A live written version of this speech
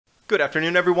Good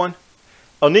afternoon, everyone.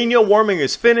 El Nino warming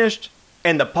is finished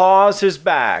and the pause is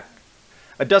back.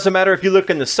 It doesn't matter if you look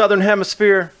in the southern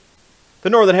hemisphere, the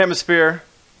northern hemisphere,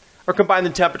 or combine the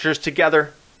temperatures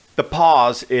together, the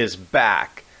pause is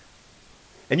back.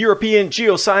 And European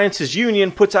Geosciences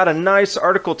Union puts out a nice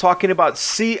article talking about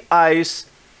sea ice,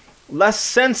 less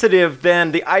sensitive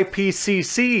than the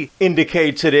IPCC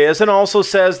indicates it is, and also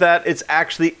says that it's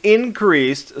actually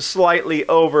increased slightly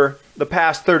over the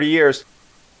past 30 years.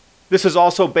 This is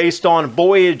also based on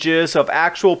voyages of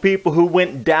actual people who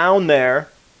went down there,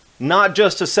 not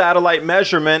just a satellite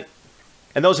measurement.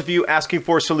 And those of you asking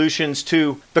for solutions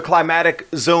to the climatic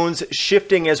zones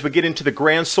shifting as we get into the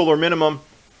grand solar minimum,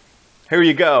 here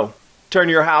you go. Turn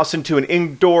your house into an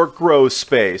indoor grow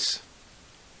space.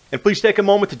 And please take a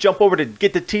moment to jump over to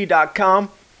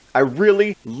getthetea.com. I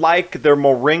really like their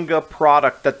moringa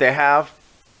product that they have.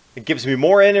 It gives me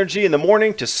more energy in the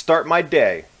morning to start my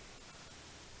day.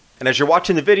 And as you're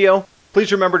watching the video,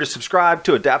 please remember to subscribe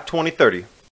to Adapt 2030.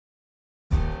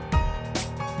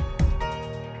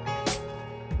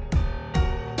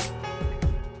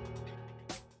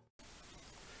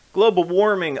 Global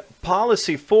Warming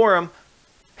Policy Forum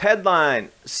headline: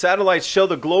 Satellites show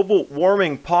the global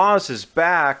warming pause is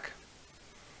back.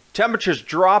 Temperatures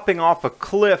dropping off a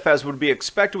cliff as would be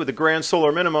expected with the grand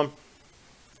solar minimum.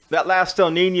 That last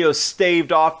El Nino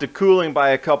staved off the cooling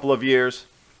by a couple of years.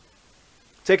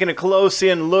 Taking a close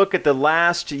in look at the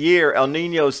last year, El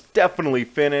Nino's definitely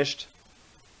finished.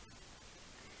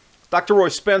 Dr. Roy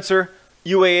Spencer,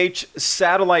 UAH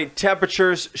satellite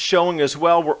temperatures showing as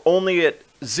well, we're only at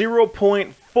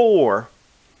 0.4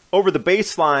 over the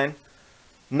baseline,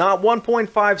 not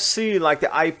 1.5 C like the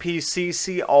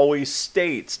IPCC always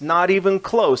states. Not even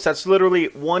close. That's literally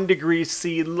 1 degree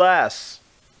C less.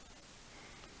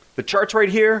 The charts right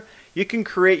here, you can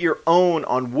create your own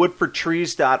on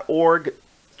woodfortrees.org.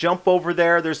 Jump over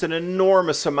there. There's an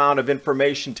enormous amount of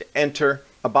information to enter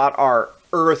about our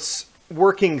Earth's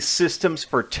working systems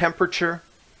for temperature.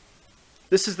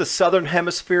 This is the southern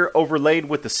hemisphere overlaid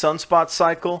with the sunspot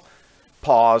cycle.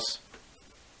 Pause.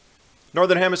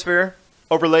 Northern hemisphere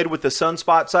overlaid with the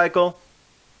sunspot cycle.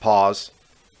 Pause.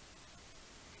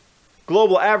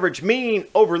 Global average mean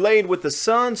overlaid with the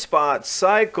sunspot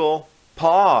cycle.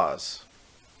 Pause.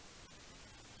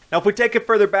 Now if we take it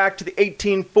further back to the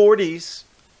 1840s,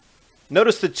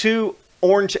 notice the two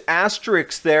orange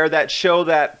asterisks there that show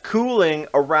that cooling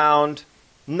around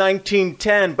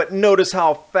 1910, but notice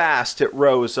how fast it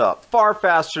rose up. Far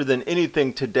faster than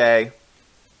anything today.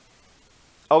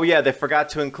 Oh yeah, they forgot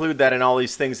to include that in all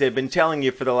these things they've been telling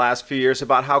you for the last few years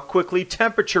about how quickly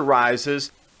temperature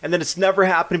rises, and that it's never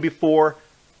happened before.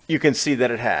 You can see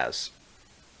that it has.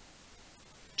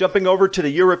 Jumping over to the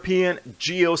European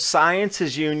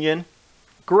Geosciences Union,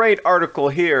 great article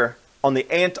here on the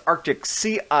Antarctic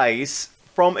sea ice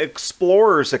from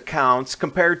explorers' accounts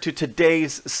compared to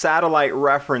today's satellite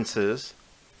references,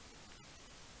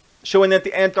 showing that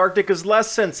the Antarctic is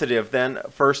less sensitive than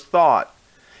first thought,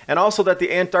 and also that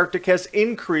the Antarctic has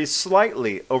increased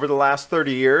slightly over the last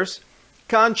 30 years,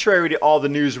 contrary to all the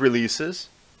news releases.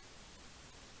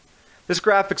 This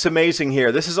graphic's amazing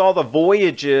here. This is all the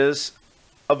voyages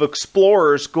of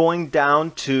explorers going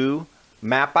down to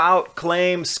map out,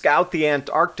 claim, scout the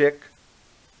Antarctic.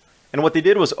 And what they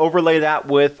did was overlay that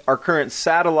with our current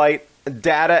satellite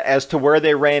data as to where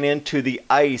they ran into the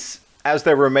ice as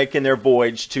they were making their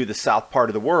voyage to the south part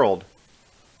of the world.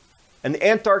 And the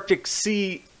Antarctic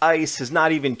sea ice is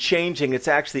not even changing, it's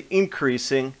actually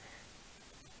increasing.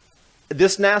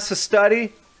 This NASA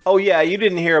study, oh yeah, you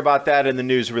didn't hear about that in the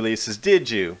news releases, did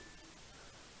you?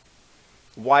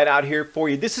 White out here for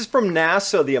you. This is from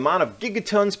NASA, the amount of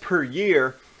gigatons per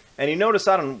year. And you notice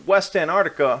out in West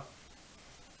Antarctica,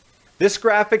 this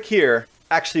graphic here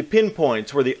actually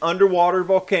pinpoints where the underwater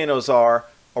volcanoes are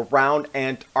around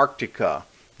Antarctica.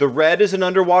 The red is an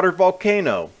underwater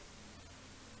volcano.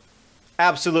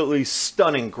 Absolutely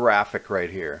stunning graphic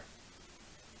right here.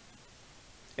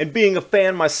 And being a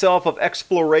fan myself of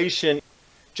exploration,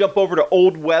 jump over to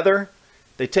Old Weather.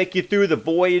 They take you through the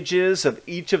voyages of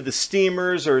each of the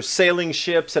steamers or sailing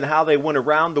ships and how they went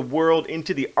around the world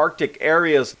into the Arctic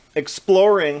areas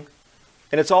exploring.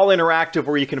 And it's all interactive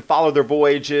where you can follow their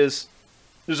voyages.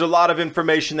 There's a lot of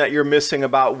information that you're missing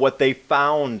about what they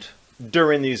found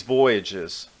during these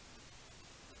voyages.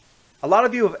 A lot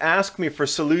of you have asked me for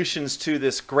solutions to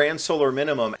this grand solar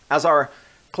minimum. As our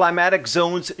climatic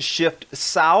zones shift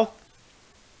south,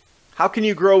 how can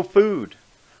you grow food?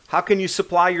 How can you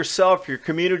supply yourself, your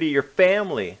community, your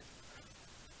family?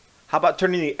 How about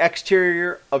turning the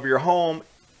exterior of your home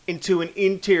into an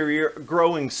interior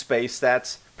growing space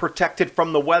that's protected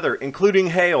from the weather, including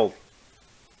hail,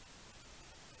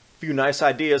 Few nice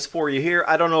ideas for you here.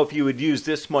 I don't know if you would use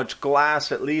this much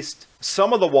glass. At least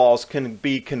some of the walls can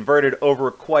be converted over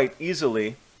quite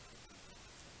easily.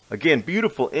 Again,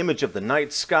 beautiful image of the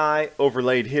night sky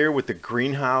overlaid here with the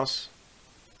greenhouse.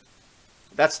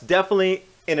 That's definitely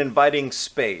an inviting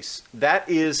space. That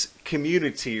is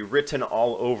community written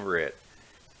all over it.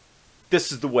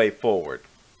 This is the way forward.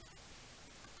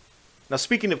 Now,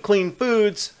 speaking of clean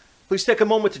foods, please take a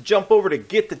moment to jump over to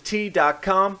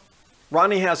getthetea.com.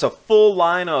 Ronnie has a full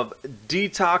line of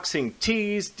detoxing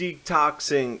teas,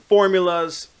 detoxing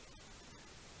formulas.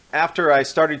 After I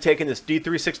started taking this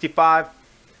D365,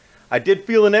 I did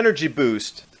feel an energy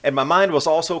boost, and my mind was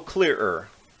also clearer.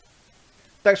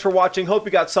 Thanks for watching. Hope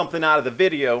you got something out of the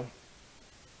video.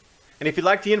 And if you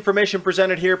like the information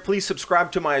presented here, please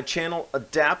subscribe to my channel,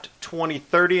 Adapt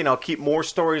 2030, and I'll keep more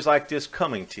stories like this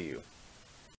coming to you.